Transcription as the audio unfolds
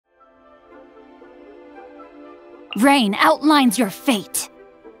Rain outlines your fate.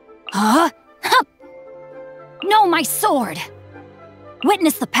 Huh? Hup! No, my sword!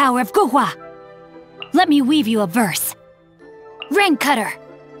 Witness the power of Guhua. Let me weave you a verse. Rain cutter.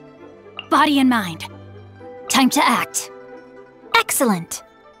 Body and mind. Time to act. Excellent.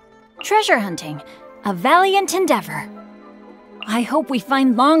 Treasure hunting. A valiant endeavor. I hope we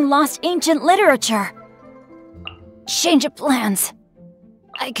find long-lost ancient literature. Change of plans.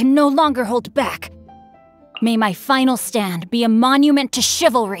 I can no longer hold back. May my final stand be a monument to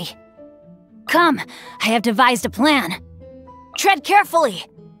chivalry. Come, I have devised a plan. Tread carefully.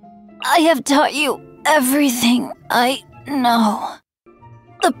 I have taught you everything I know.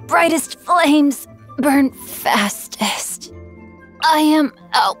 The brightest flames burn fastest. I am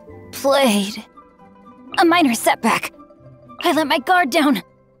outplayed. A minor setback. I let my guard down.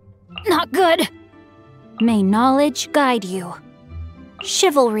 Not good. May knowledge guide you.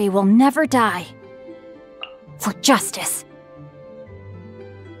 Chivalry will never die. For justice.